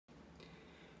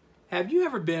Have you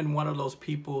ever been one of those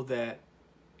people that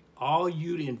all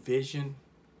you'd envision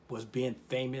was being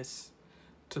famous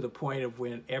to the point of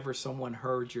whenever someone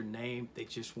heard your name, they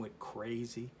just went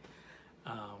crazy?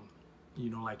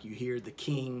 Like you hear the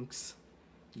Kings,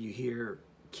 you hear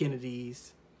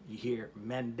Kennedys, you hear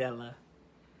Mandela,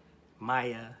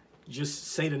 Maya. Just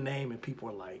say the name and people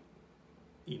are like,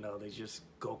 they just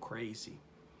go crazy.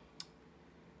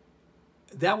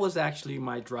 That was actually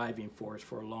my driving force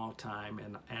for a long time,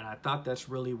 and I thought that's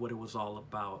really what it was all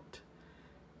about.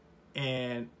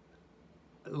 And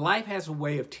life has a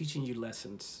way of teaching you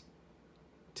lessons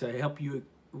to help you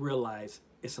realize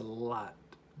it's a lot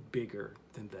bigger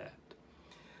than that.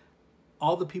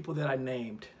 All the people that I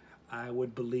named, I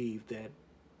would believe that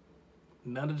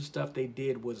none of the stuff they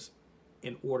did was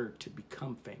in order to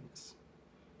become famous,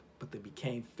 but they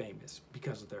became famous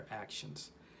because of their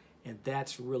actions. And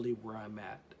that's really where I'm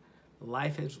at.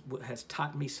 Life has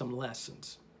taught me some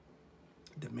lessons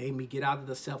that made me get out of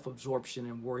the self-absorption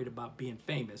and worried about being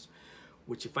famous,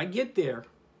 which if I get there,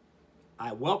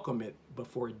 I welcome it, but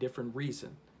for a different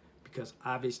reason, because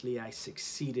obviously I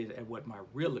succeeded at what my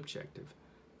real objective,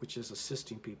 which is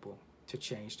assisting people to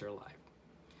change their life.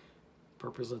 The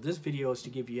purpose of this video is to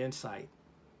give you insight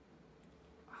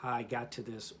how I got to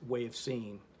this way of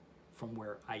seeing from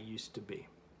where I used to be.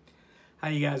 How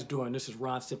you guys doing? This is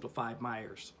Ron Simplified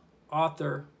Myers,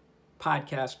 author,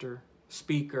 podcaster,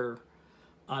 speaker,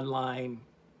 online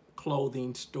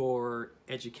clothing store,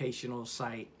 educational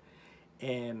site.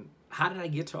 And how did I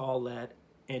get to all that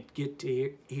and get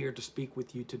to here to speak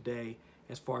with you today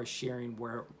as far as sharing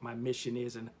where my mission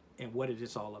is and what it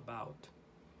is all about?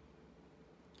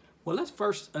 Well, let's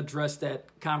first address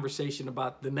that conversation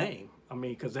about the name.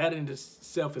 Because that in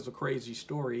itself is a crazy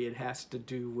story. It has to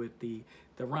do with the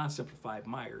Ron Simplified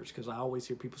Myers, because I always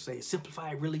hear people say, is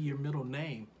Simplified really your middle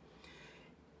name?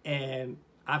 And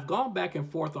I've gone back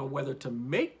and forth on whether to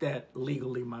make that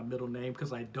legally my middle name,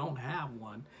 because I don't have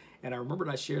one. And I remembered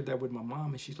I shared that with my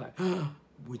mom, and she's like,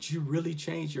 would you really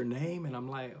change your name? And I'm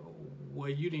like, well,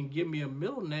 you didn't give me a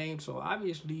middle name, so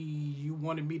obviously you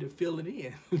wanted me to fill it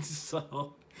in.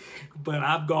 But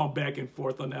I've gone back and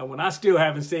forth on that one. I still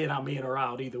haven't said I'm in or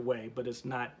out either way, but it's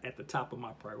not at the top of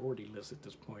my priority list at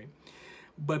this point.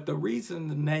 But the reason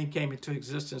the name came into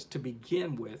existence to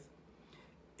begin with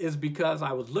is because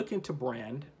I was looking to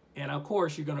brand, and of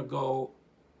course you're going to go,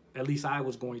 at least I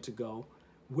was going to go,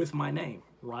 with my name,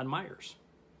 Ron Myers.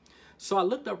 So I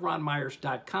looked up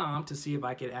ronmyers.com to see if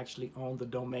I could actually own the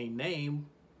domain name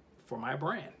for my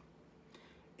brand.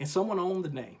 And someone owned the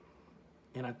name.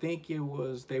 And I think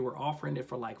they were offering it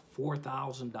for like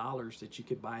 $4,000 that you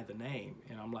could buy the name.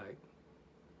 And I'm like,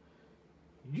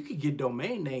 you could get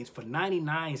domain names for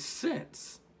 99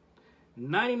 cents.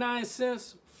 99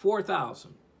 cents,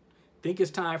 4,000. Think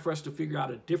it's time for us to figure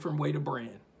out a different way to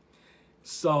brand.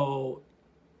 So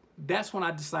that's when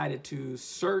I decided to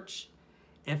search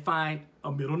and find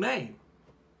a middle name.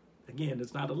 Again,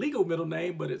 it's not a legal middle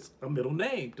name, but it's a middle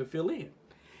name to fill in.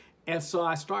 And so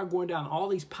I started going down all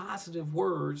these positive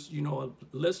words, a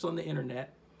list on the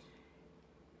internet.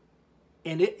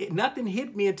 And nothing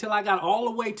hit me until I got all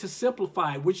the way to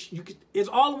Simplified, which is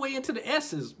all the way into the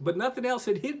S's, but nothing else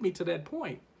had hit me to that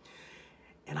point.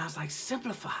 And I was like,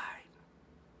 Simplified.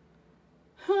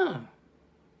 I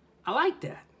like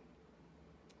that.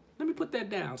 Let me put that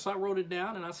down. So I wrote it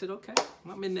down and I said, okay,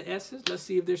 I'm in the S's. Let's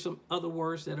see if there's some other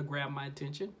words that'll grab my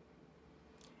attention.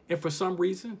 And for some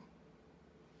reason,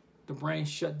 the brain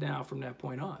shut down from that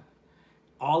point on.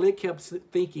 All it kept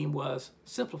thinking was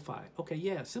simplify. Okay,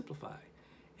 yeah, simplify.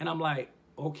 And I'm like,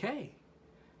 okay,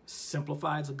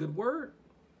 simplify is a good word.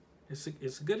 It's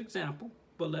a good example,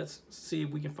 but let's see if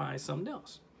we can find something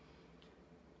else.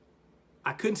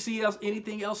 I couldn't see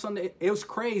anything else on it was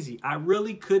crazy. I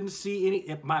really couldn't see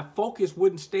my focus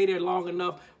wouldn't stay there long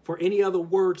enough for any other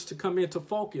words to come into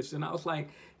focus. And I was like,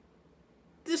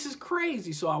 this is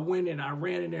crazy. So I went and I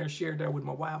ran in there and shared that with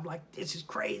my wife. I'm like, this is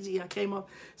crazy. I came up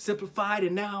Simplified,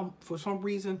 and now for some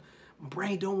reason, my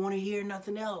brain don't want to hear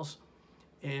nothing else.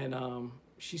 And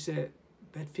she said,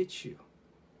 that fits you.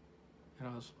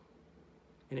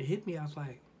 And it hit me. I was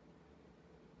like,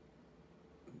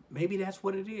 maybe that's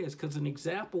what it is. Because an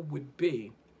example would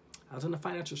be, I was in the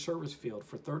financial service field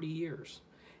for 30 years.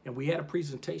 And we had a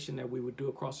presentation that we would do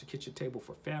across the kitchen table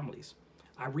for families.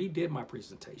 I redid my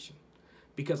presentation.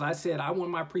 Because I said I want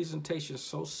my presentation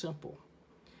so simple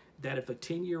that if a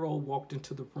 10-year-old walked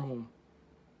into the room,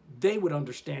 they would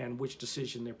understand which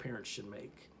decision their parents should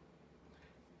make.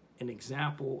 An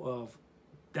example of,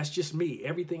 that's just me.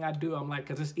 Everything I do, I'm like,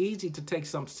 because it's easy to take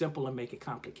something simple and make it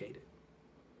complicated.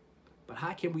 But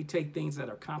how can we take things that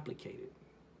are complicated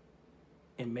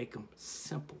and make them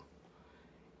simple.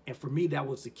 And for me, that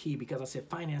was the key, because I said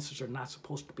finances are not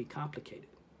supposed to be complicated,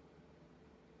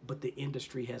 but the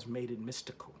industry has made it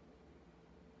mystical.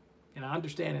 And I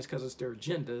understand it's because it's their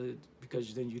agenda,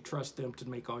 because then you trust them to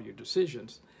make all your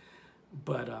decisions.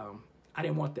 But I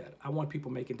didn't want that. I want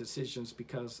people making decisions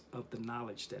because of the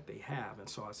knowledge that they have. And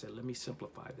so I said, let me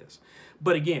simplify this.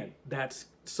 But again,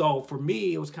 so for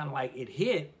me, it was kind of like it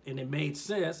hit and it made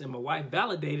sense. And my wife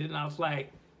validated it. And I was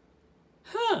like,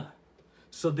 huh.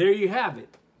 So there you have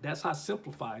it. That's how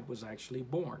Simplified was actually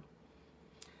born.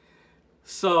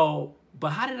 So, but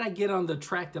how did I get on the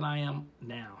track that I am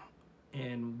now?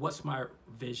 And what's my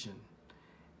vision?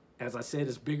 As I said,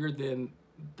 it's bigger than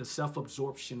the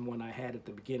self-absorption one I had at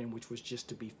the beginning, which was just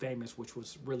to be famous, which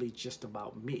was really just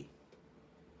about me.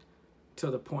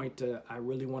 To the point that I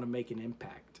really want to make an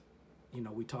impact. You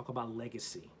know, we talk about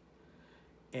legacy.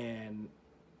 And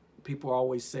people are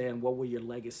always saying, what will your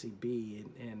legacy be?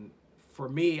 And for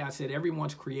me, I said,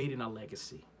 everyone's creating a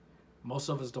legacy. Most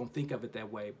of us don't think of it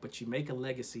that way, but you make a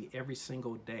legacy every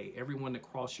single day. Everyone that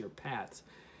crosses your paths,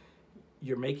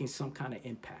 you're making some kind of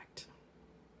impact.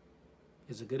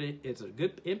 Is it a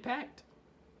good impact?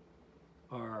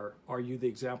 Or are you the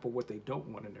example of what they don't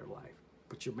want in their life?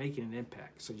 But you're making an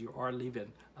impact, so you are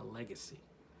leaving a legacy.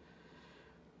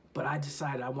 But I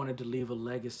decided I wanted to leave a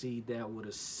legacy that would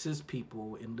assist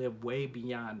people and live way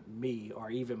beyond me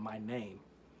or even my name,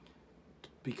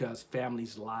 because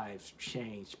families' lives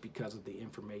changed because of the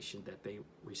information that they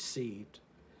received.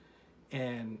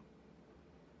 And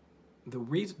the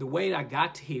way I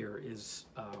got here is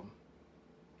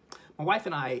my wife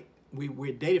and I,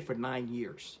 we dated for 9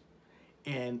 years,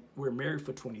 and we're married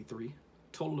for 23,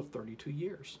 total of 32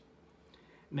 years.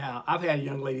 Now, I've had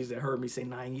young ladies that heard me say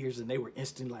 9 years, and they were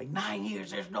instantly like, 9 years?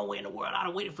 There's no way in the world I'd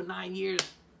have waited for 9 years.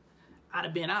 I'd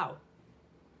have been out.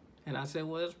 And I said,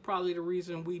 well, that's probably the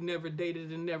reason we never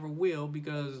dated and never will,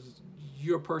 because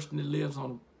you're a person that lives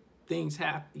on things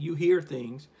happen. You hear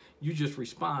things, you just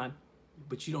respond,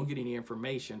 but you don't get any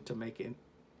information to make an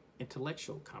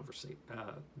intellectual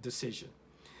decision.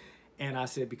 And I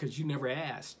said, because you never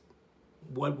asked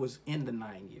what was in the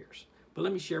 9 years. But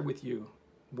let me share with you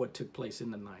what took place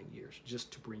in the 9 years,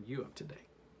 just to bring you up to date.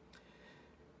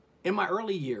 In my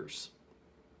early years,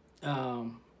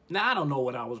 now I don't know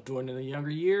what I was doing in the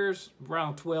younger years,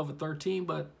 around 12 or 13,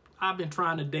 but I've been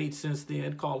trying to date since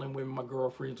then, calling women my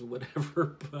girlfriends or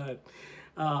whatever. But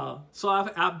so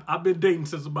I've been dating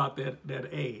since about that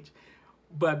age.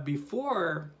 But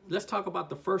before, let's talk about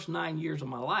the first 9 years of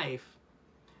my life.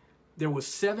 There was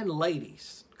 7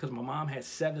 ladies, because my mom had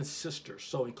 7 sisters.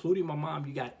 So including my mom,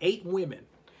 you got 8 women.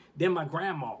 Then my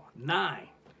grandma, 9.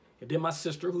 And then my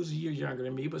sister, who's a year younger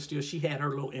than me, but still she had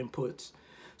her little inputs.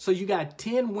 So you got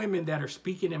 10 women that are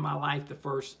speaking in my life the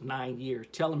first 9 years,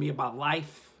 telling me about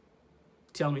life,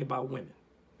 telling me about women.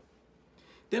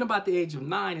 Then about the age of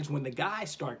 9 is when the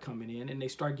guys start coming in and they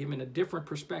start giving a different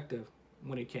perspective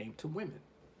when it came to women.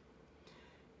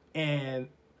 And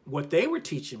what they were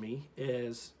teaching me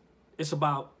is it's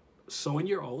about sowing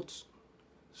your oats,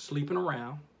 sleeping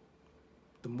around.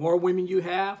 The more women you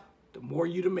have, the more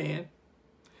you demand.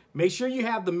 Make sure you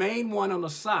have the main one on the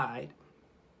side,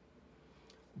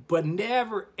 but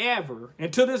never, ever,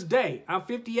 and to this day, I'm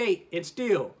 58, and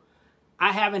still,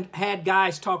 I haven't had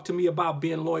guys talk to me about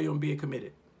being loyal and being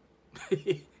committed.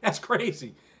 That's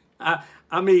crazy.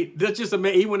 I mean, that's just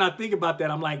amazing. Even when I think about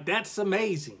that, I'm like, that's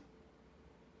amazing.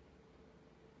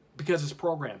 Because it's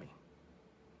programming.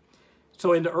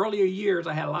 So in the earlier years,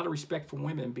 I had a lot of respect for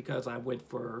women because I was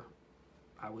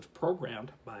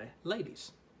programmed by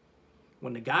ladies.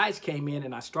 When the guys came in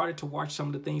and I started to watch some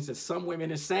of the things that some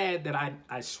women, it's sad that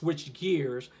I switched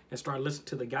gears and started listening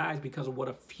to the guys because of what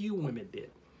a few women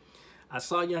did. I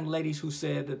saw young ladies who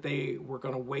said that they were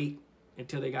going to wait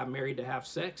until they got married to have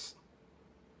sex.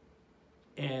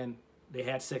 And they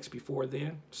had sex before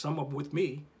then, some of them with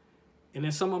me. And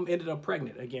then some of them ended up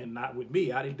pregnant. Again, not with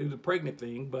me. I didn't do the pregnant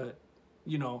thing, but,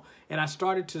 you know. And I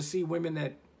started to see women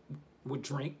that would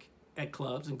drink at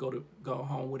clubs and go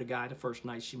home with a guy the first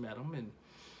night she met him. And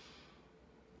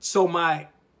so my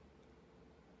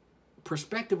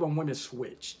perspective on women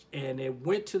switched. And it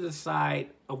went to the side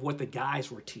of what the guys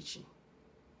were teaching.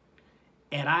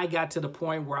 And I got to the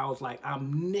point where I was like,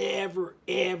 I'm never,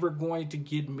 ever going to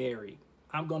get married.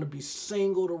 I'm going to be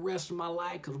single the rest of my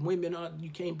life because women, you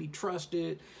can't be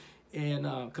trusted. And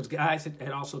because guys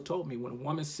had also told me when a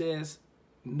woman says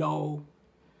no,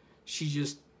 she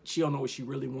don't know what she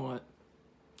really wants.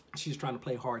 She's trying to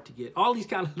play hard to get. All these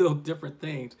kind of little different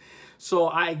things. So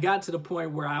I got to the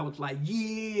point where I was like,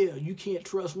 yeah, you can't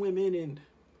trust women. And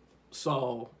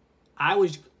so I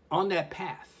was on that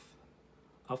path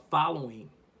of following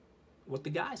what the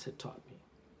guys had taught me.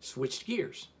 Switched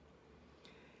gears.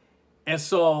 And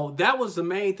so that was the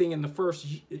main thing in the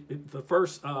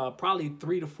first probably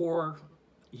 3 to 4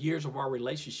 years of our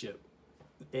relationship.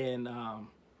 And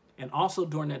also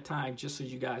during that time, just so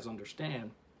you guys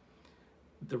understand,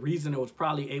 the reason I was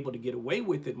probably able to get away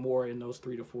with it more in those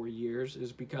 3 to 4 years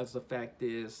is because the fact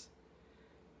is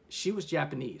she was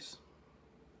Japanese.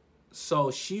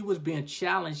 So she was being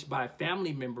challenged by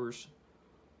family members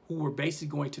who were basically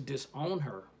going to disown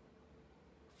her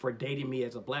for dating me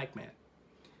as a black man.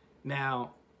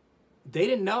 Now, they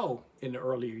didn't know in the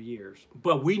earlier years,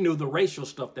 but we knew the racial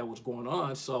stuff that was going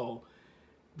on. So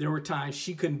there were times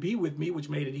she couldn't be with me, which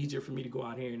made it easier for me to go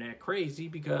out here and act crazy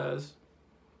because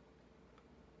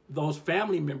those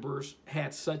family members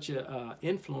had such a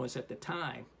influence at the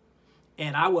time.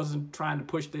 And I wasn't trying to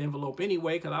push the envelope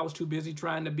anyway because I was too busy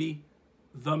trying to be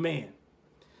the man.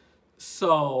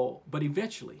 So, but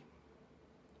eventually,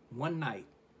 one night,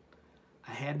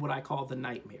 I had what I call the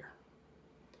nightmare.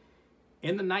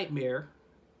 In the nightmare,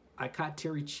 I caught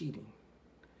Terry cheating.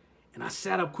 And I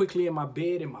sat up quickly in my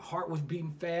bed and my heart was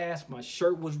beating fast. My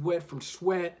shirt was wet from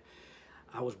sweat.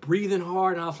 I was breathing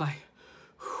hard and I was like,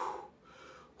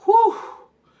 whew,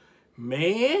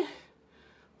 man,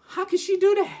 how could she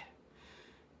do that?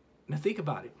 Now think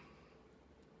about it.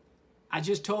 I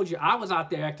just told you I was out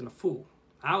there acting a fool.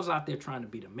 I was out there trying to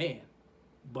be the man.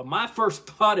 But my first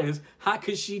thought is, how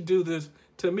could she do this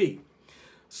to me?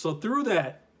 So through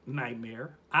that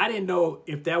nightmare, I didn't know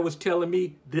if that was telling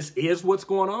me this is what's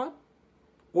going on,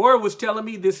 or it was telling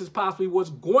me this is possibly what's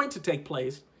going to take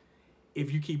place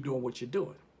if you keep doing what you're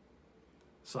doing.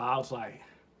 So I was like,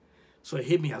 so it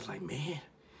hit me. I was like, man,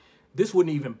 this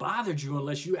wouldn't even bother you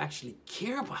unless you actually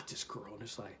care about this girl. And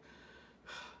it's like,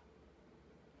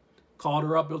 called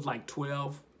her up. It was like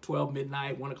 12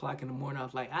 midnight, 1 o'clock in the morning. I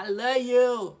was like, I love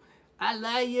you. I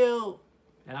love you.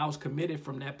 And I was committed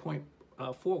from that point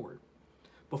forward.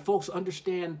 But folks,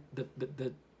 understand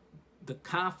the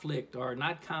conflict, or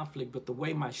not conflict, but the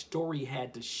way my story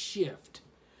had to shift,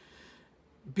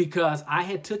 because I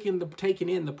had taken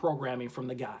in the programming from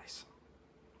the guys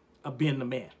of being the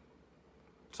man.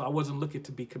 So I wasn't looking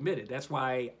to be committed. That's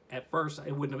why at first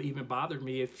it wouldn't have even bothered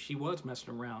me if she was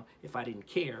messing around, if I didn't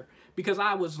care, because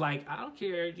I was like, I don't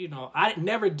care, you know. I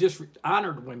never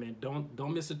dishonored women.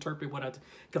 Don't misinterpret what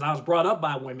because I was brought up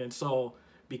by women. So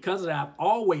because of that, I've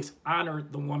always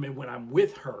honored the woman when I'm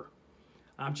with her.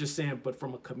 I'm just saying, but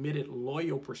from a committed,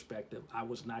 loyal perspective, I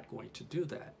was not going to do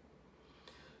that.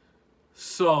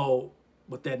 So,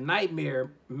 but that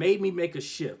nightmare made me make a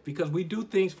shift, because we do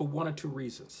things for one or two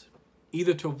reasons,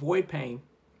 either to avoid pain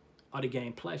or to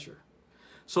gain pleasure.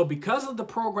 So because of the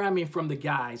programming from the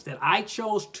guys that I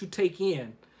chose to take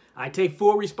in, I take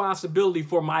full responsibility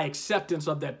for my acceptance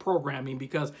of that programming,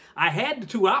 because I had the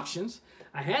two options.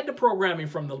 I had the programming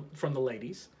from the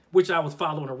ladies, which I was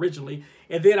following originally,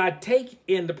 and then I take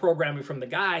in the programming from the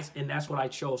guys, and that's what I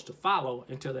chose to follow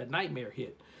until that nightmare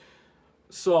hit.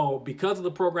 So because of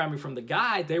the programming from the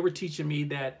guy, they were teaching me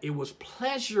that it was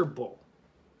pleasurable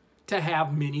to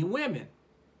have many women.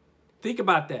 Think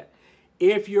about that.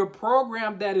 If you're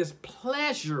programmed that is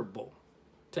pleasurable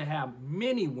to have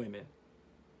many women,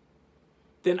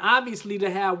 then obviously to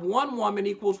have one woman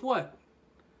equals what?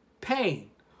 Pain.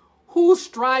 Who's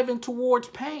striving towards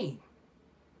pain?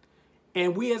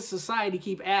 And we as a society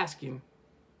keep asking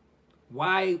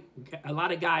why a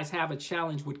lot of guys have a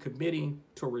challenge with committing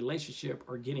to a relationship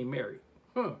or getting married.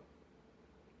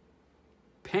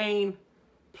 Pain,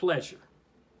 pleasure.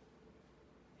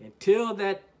 Until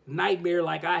that nightmare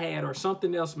like I had or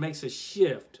something else makes a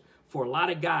shift for a lot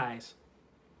of guys,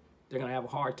 they're going to have a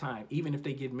hard time, even if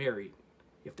they get married.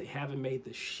 If they haven't made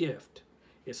the shift,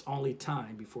 it's only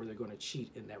time before they're going to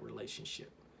cheat in that relationship.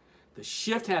 The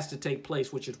shift has to take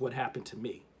place, which is what happened to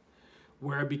me,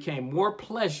 where it became more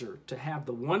pleasure to have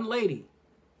the one lady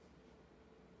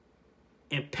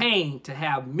and pain to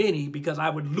have many, because I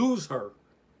would lose her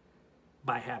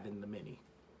by having the many.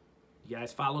 You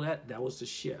guys follow that? That was the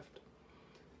shift.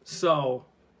 So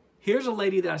here's a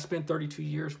lady that I spent 32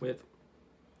 years with.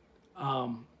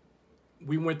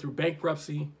 We went through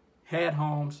bankruptcy, had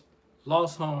homes,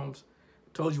 lost homes.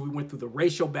 Told you we went through the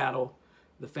racial battle,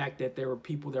 the fact that there were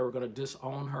people that were going to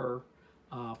disown her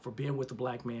for being with a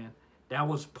black man. That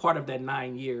was part of that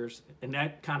 9 years, and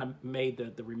that kind of made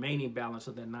the remaining balance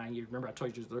of that 9 years. Remember, I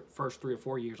told you the first 3 or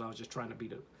 4 years I was just trying to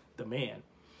be the man.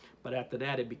 But after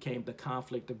that, it became the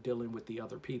conflict of dealing with the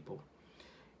other people.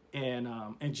 And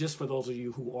just for those of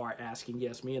you who are asking,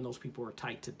 yes, me and those people are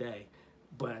tight today,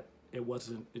 but it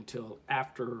wasn't until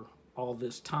after all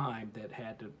this time that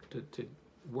had to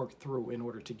work through in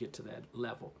order to get to that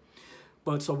level.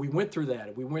 But so we went through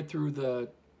that. We went through the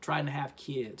trying to have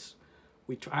kids.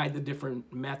 We tried the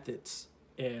different methods,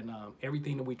 and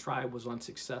everything that we tried was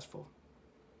unsuccessful.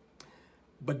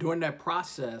 But during that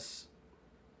process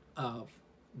of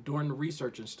doing the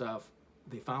research and stuff,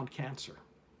 they found cancer.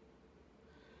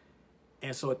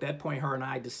 And so at that point, her and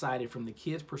I decided from the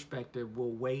kids' perspective,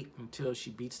 we'll wait until she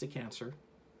beats the cancer,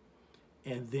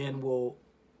 and then we'll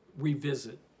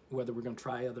revisit whether we're going to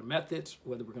try other methods,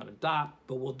 whether we're going to adopt,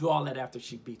 but we'll do all that after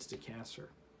she beats the cancer.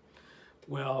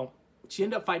 Well, she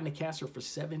ended up fighting the cancer for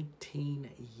 17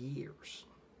 years.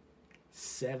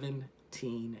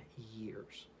 17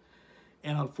 years.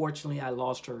 And unfortunately, I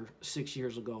lost her 6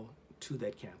 years ago to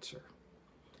that cancer.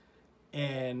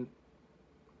 And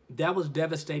that was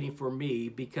devastating for me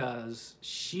because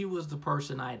she was the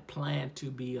person I had planned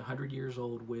to be 100 years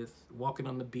old with, walking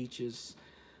on the beaches,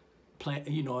 at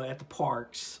the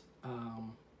parks.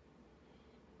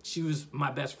 She was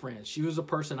my best friend. She was the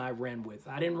person I ran with.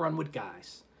 I didn't run with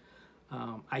guys.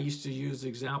 I used to use the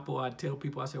example. I'd tell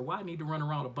people, I said, why I need to run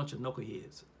around a bunch of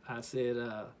knuckleheads? I said,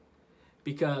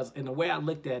 because, and the way I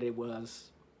looked at it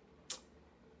was,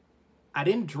 I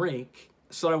didn't drink,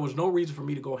 so there was no reason for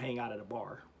me to go hang out at a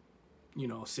bar,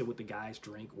 sit with the guys,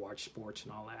 drink, watch sports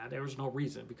and all that. There was no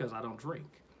reason because I don't drink.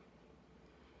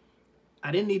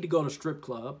 I didn't need to go to strip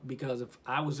club because if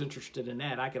I was interested in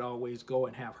that, I could always go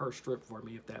and have her strip for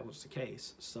me if that was the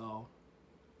case. So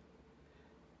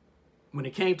when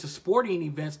it came to sporting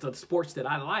events, the sports that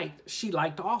I liked, she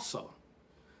liked also.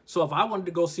 So if I wanted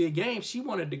to go see a game, she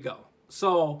wanted to go.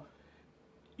 So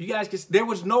you guys, there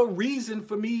was no reason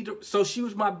for me to, so she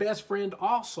was my best friend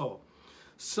also.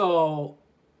 So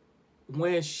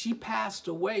when she passed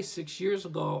away 6 years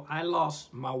ago, I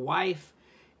lost my wife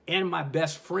and my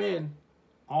best friend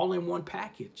all in one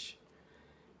package.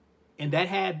 And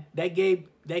that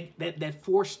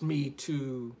forced me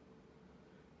to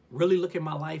really look at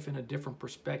my life in a different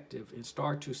perspective and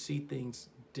start to see things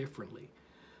differently.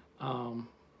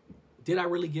 Did I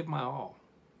really give my all?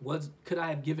 Could I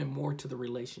have given more to the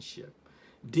relationship?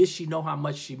 Did she know how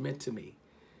much she meant to me?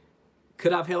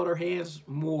 Could I have held her hands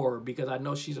more because I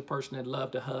know she's a person that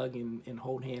loved to hug and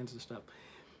hold hands and stuff?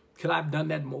 Could I have done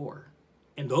that more?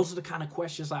 And those are the kind of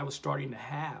questions I was starting to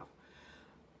have.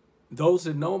 Those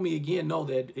that know me, again, know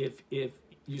that if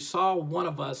you saw one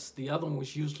of us, the other one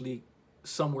was usually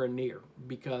somewhere near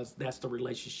because that's the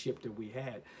relationship that we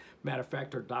had. Matter of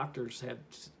fact, her doctors had,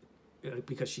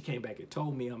 because she came back and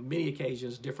told me on many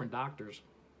occasions, different doctors,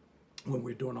 when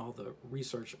we were doing all the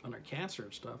research on her cancer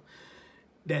and stuff,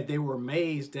 that they were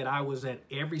amazed that I was at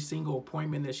every single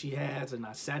appointment that she has, and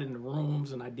I sat in the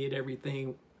rooms and I did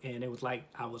everything, and it was like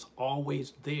I was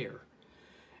always there.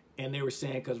 And they were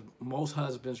saying, because most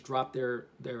husbands drop their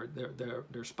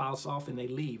spouse off and they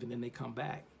leave and then they come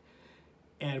back.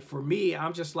 And for me,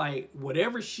 I'm just like,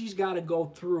 whatever she's got to go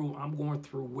through, I'm going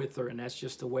through with her, and that's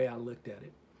just the way I looked at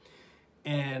it.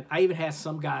 And I even had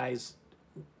some guys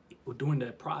during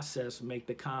that process make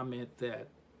the comment that,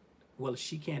 well, if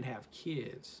she can't have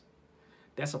kids,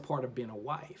 that's a part of being a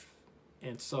wife.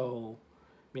 And so,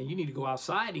 man, you need to go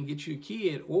outside and get you a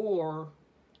kid, or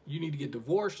you need to get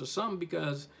divorced or something,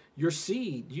 because your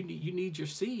seed, you need your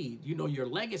seed, your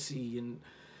legacy. And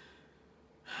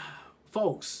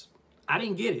folks, I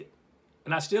didn't get it,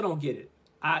 and I still don't get it.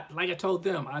 Like I told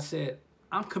them, I said,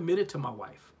 I'm committed to my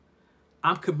wife.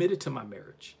 I'm committed to my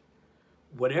marriage.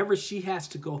 Whatever she has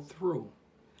to go through,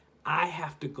 I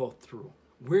have to go through.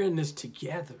 We're in this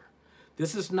together.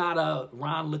 This is not a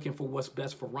Ron looking for what's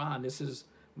best for Ron.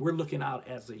 We're looking out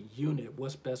as a unit,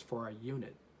 what's best for our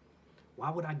unit. Why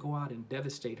would I go out and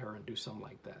devastate her and do something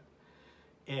like that?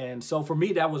 And so for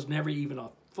me, that was never even a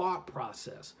thought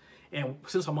process. And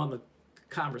since I'm on the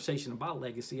conversation about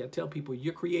legacy, I tell people,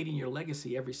 you're creating your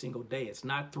legacy every single day. It's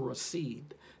not through a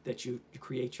seed that you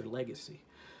create your legacy.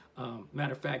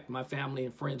 Matter of fact, my family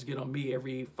and friends get on me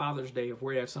every Father's Day if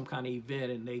we're at some kind of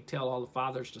event, and they tell all the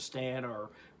fathers to stand or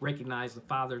recognize the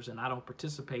fathers, and I don't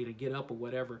participate or get up or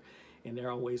whatever. And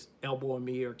they're always elbowing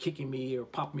me or kicking me or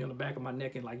popping me on the back of my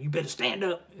neck and like, you better stand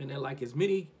up. And they're like, as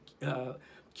many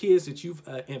kids that you've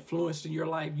influenced in your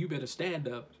life, you better stand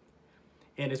up.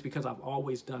 And it's because I've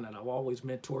always done it. I've always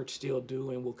mentored, still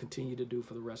do, and will continue to do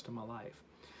for the rest of my life.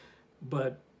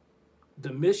 But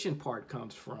the mission part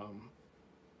comes from,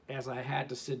 as I had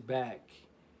to sit back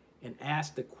and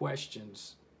ask the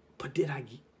questions, but did I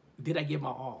give my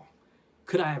all?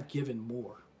 Could I have given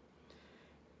more?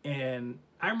 And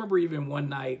I remember even one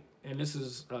night, and this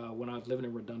is when I was living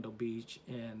in Redondo Beach,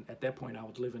 and at that point I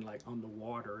was living like on the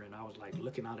water, and I was like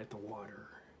looking out at the water.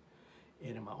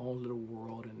 and in my own little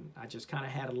world. And I just kind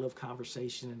of had a little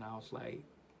conversation, and I was like,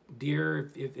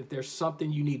 dear, if there's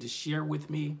something you need to share with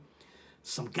me,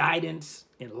 some guidance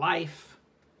in life,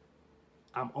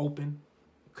 I'm open.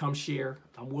 Come share.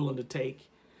 I'm willing to take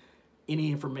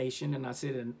any information. And I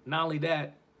said, and not only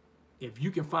that, if you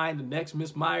can find the next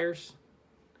Miss Myers,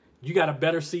 you got a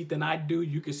better seat than I do.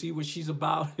 You can see what she's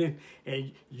about,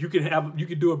 and you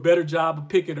can do a better job of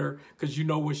picking her because you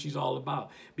know what she's all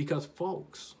about. Because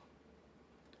folks,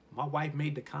 my wife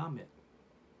made the comment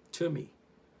to me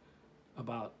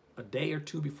about a day or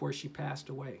two before she passed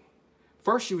away.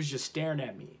 First, she was just staring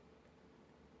at me.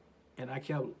 And I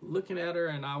kept looking at her,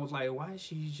 and I was like, why is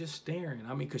she just staring?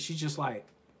 I mean, because she's just like,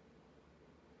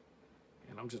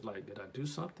 and I'm just like, did I do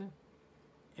something?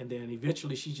 And then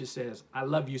eventually she just says, I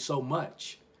love you so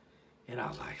much. And I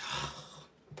was like, oh.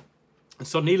 And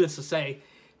so needless to say,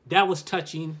 that was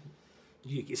touching.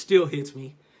 It still hits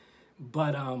me.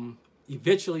 But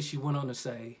eventually she went on to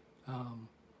say,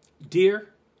 dear,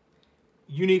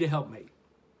 you need a helpmate.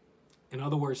 In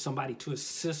other words, somebody to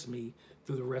assist me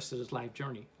through the rest of this life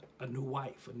journey. A new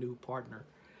wife, a new partner.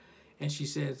 And she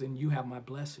says, and you have my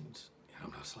blessings. And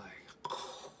I'm just like,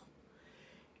 oh.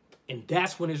 And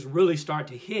that's when it's really started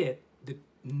to hit that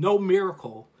no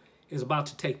miracle is about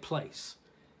to take place.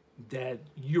 That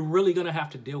you're really going to have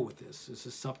to deal with this. This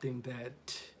is something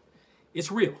that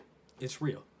it's real. It's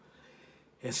real.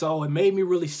 And so it made me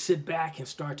really sit back and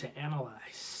start to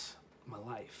analyze my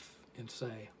life and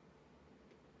say,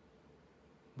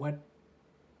 what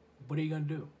are you going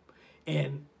to do?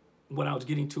 And what I was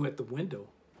getting to at the window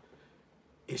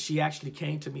is she actually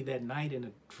came to me that night in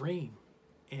a dream,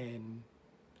 and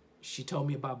she told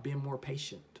me about being more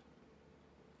patient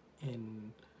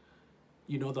and,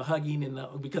 you know, the hugging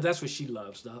and because that's what she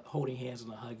loves, the holding hands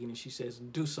and the hugging. And she says,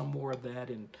 do some more of that.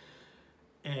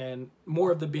 And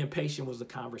more of the being patient was the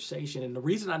conversation. And the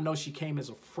reason I know she came as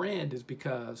a friend is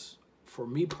because for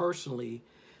me personally,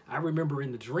 I remember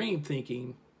in the dream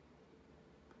thinking,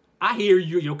 I hear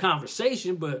your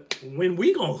conversation, but when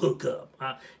we gonna hook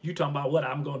up? You talking about what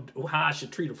I'm gonna do, how I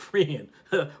should treat a friend.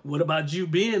 What about you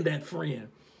being that friend?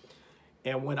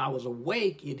 And when I was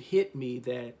awake, it hit me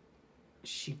that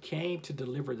she came to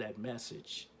deliver that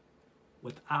message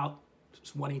without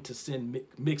wanting to send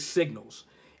mixed signals.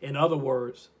 In other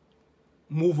words,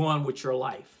 move on with your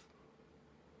life.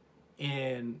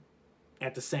 And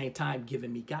at the same time,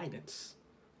 giving me guidance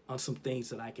on some things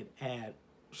that I could add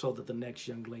so that the next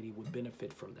young lady would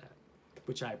benefit from that,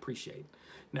 which I appreciate.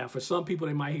 Now, for some people,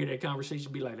 they might hear that conversation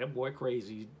and be like, that boy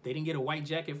crazy. They didn't get a white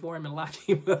jacket for him and lock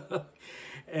him up.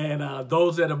 And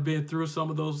those that have been through some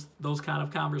of those kind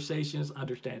of conversations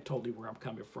understand totally where I'm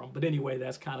coming from. But anyway,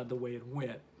 that's kind of the way it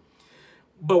went.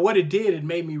 But what it did, it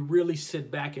made me really sit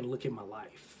back and look at my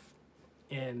life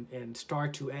and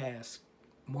start to ask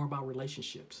more about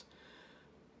relationships.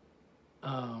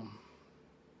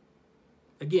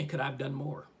 Again, could I have done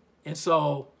more? And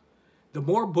so the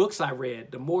more books I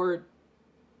read, the more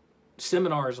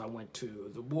seminars I went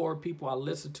to, the more people I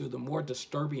listened to, the more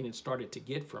disturbing it started to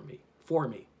get for me.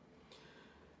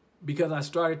 Because I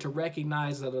started to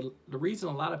recognize that the reason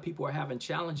a lot of people are having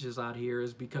challenges out here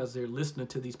is because they're listening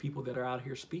to these people that are out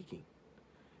here speaking.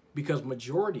 Because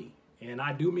majority, and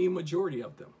I do mean majority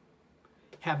of them,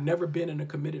 have never been in a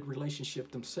committed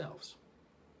relationship themselves.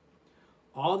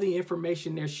 All the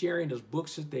information they're sharing is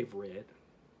books that they've read,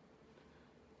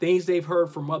 things they've heard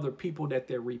from other people that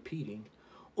they're repeating,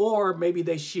 or maybe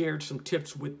they shared some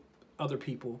tips with other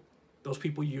people. Those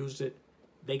people used it,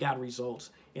 they got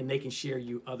results, and they can share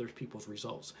you other people's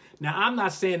results. Now, I'm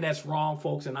not saying that's wrong,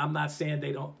 folks, and I'm not saying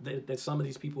that some of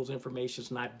these people's information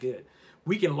is not good.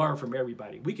 We can learn from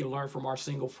everybody. We can learn from our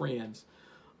single friends.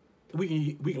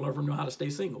 We can learn from them how to stay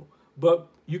single. But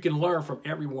you can learn from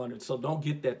everyone, and so don't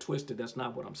get that twisted. That's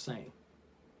not what I'm saying.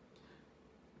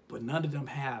 But none of them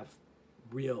have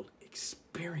real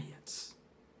experience.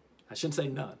 I shouldn't say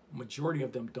none. Majority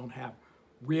of them don't have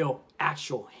real,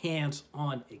 actual,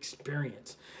 hands-on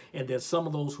experience. And then some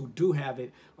of those who do have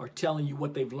it are telling you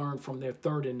what they've learned from their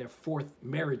third and their fourth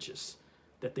marriages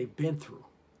that they've been through.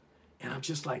 And I'm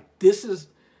just like, this is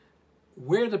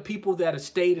where the people that have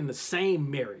stayed in the same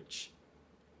marriage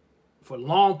for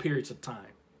long periods of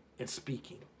time and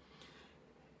speaking.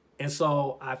 And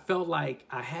so I felt like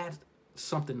I had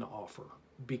something to offer,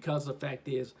 because the fact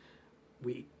is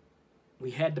we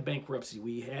had the bankruptcy,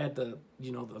 we had the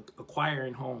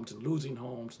acquiring homes and losing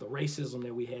homes, the racism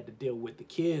that we had to deal with, the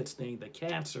kids thing, the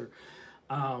cancer.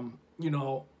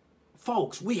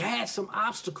 Folks, we had some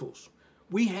obstacles.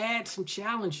 We had some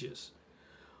challenges,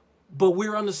 but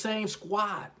we're on the same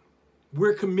squad.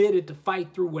 We're committed to fight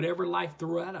through whatever life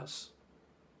threw at us.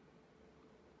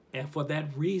 And for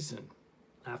that reason,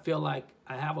 I feel like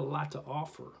I have a lot to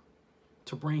offer,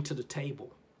 to bring to the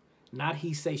table. Not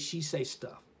he say, she say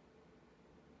stuff.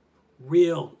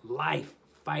 Real life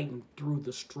fighting through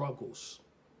the struggles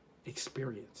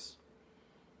experience.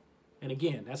 And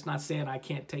again, that's not saying I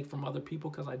can't take from other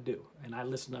people, because I do. And I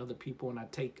listen to other people and I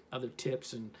take other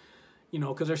tips. And, you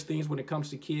know, because there's things when it comes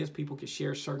to kids, people can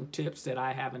share certain tips that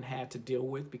I haven't had to deal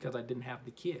with because I didn't have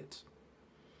the kids.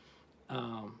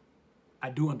 I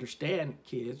do understand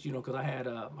kids, you know, because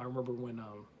I remember when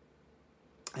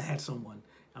I had someone,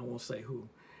 I won't say who,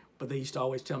 but they used to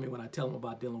always tell me when I tell them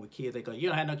about dealing with kids, they go, you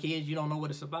don't have no kids, you don't know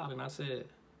what it's about. And I said,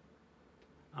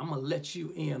 I'm going to let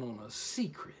you in on a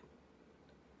secret.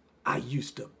 I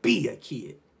used to be a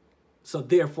kid. So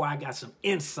therefore, I got some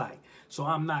insight. So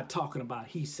I'm not talking about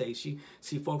he say, she.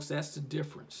 See, folks, that's the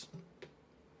difference.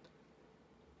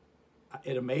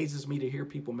 It amazes me to hear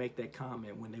people make that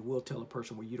comment when they will tell a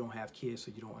person, well, you don't have kids,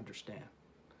 so you don't understand.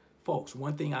 Folks,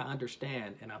 one thing I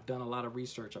understand, and I've done a lot of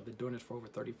research, I've been doing this for over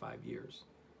 35 years.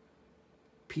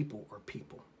 People are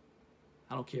people.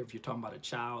 I don't care if you're talking about a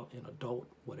child, an adult,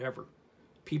 whatever.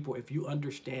 People, if you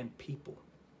understand people,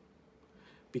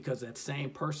 because that same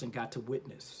person got to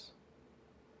witness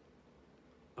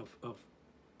of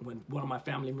when one of my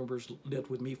family members lived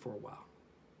with me for a while.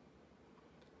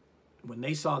 When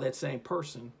they saw that same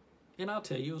person, and I'll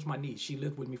tell you, it was my niece. She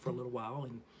lived with me for a little while,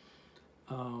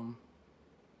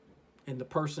 and the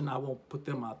person, I won't put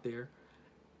them out there,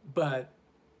 but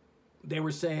they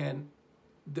were saying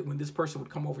that when this person would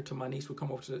come over to my niece, would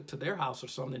come over to their house or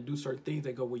something and do certain things,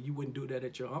 they go, well, you wouldn't do that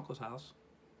at your uncle's house.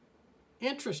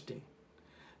 Interesting.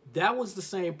 That was the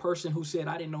same person who said,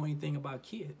 I didn't know anything about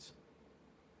kids.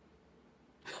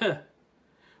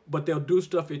 But they'll do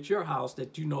stuff at your house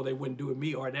that you know they wouldn't do with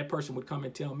me. Or that person would come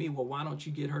and tell me, well, why don't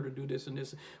you get her to do this and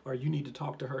this? Or you need to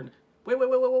talk to her.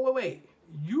 Wait.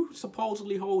 You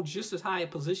supposedly hold just as high a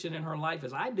position in her life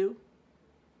as I do.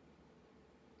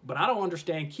 But I don't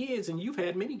understand kids, and you've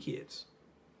had many kids.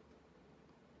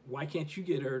 Why can't you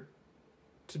get her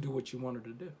to do what you want her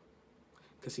to do?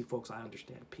 Because, see, folks, I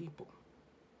understand people.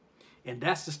 And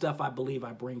that's the stuff I believe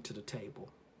I bring to the table.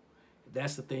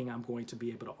 That's the thing I'm going to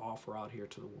be able to offer out here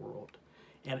to the world.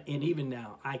 And even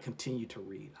now, I continue to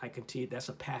read. That's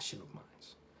a passion of mine.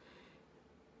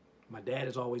 My dad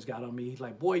has always got on me. He's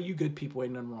like, boy, you good people,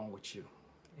 ain't nothing wrong with you.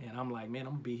 And I'm like, man, I'm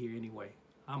going to be here anyway.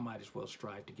 I might as well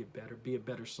strive to get better, be a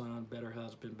better son, better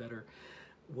husband, better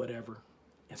whatever.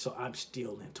 And so I'm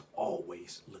still into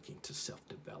always looking to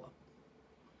self-develop.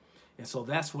 And so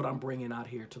that's what I'm bringing out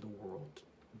here to the world.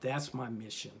 That's my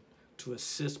mission, to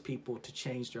assist people to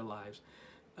change their lives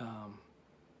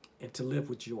and to live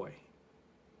with joy.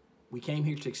 We came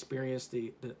here to experience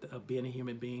the being a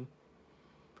human being,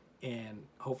 and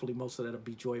hopefully most of that will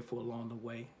be joyful along the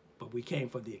way, but we came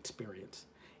for the experience.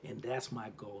 And that's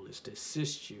my goal, is to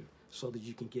assist you so that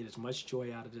you can get as much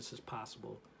joy out of this as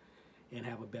possible and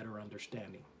have a better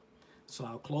understanding. So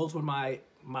I'll close with my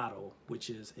motto, which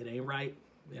is, it ain't right,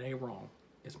 it ain't wrong.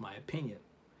 It's my opinion.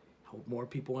 I hope more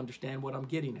people understand what I'm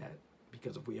getting at,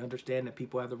 because if we understand that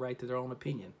people have the right to their own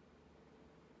opinion,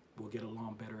 we'll get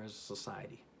along better as a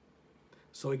society.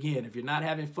 So again, if you're not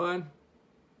having fun,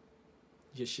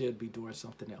 you should be doing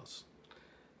something else.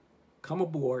 Come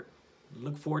aboard.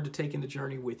 Look forward to taking the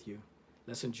journey with you.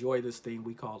 Let's enjoy this thing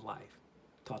we call life.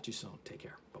 Talk to you soon. Take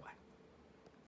care. Bye-bye.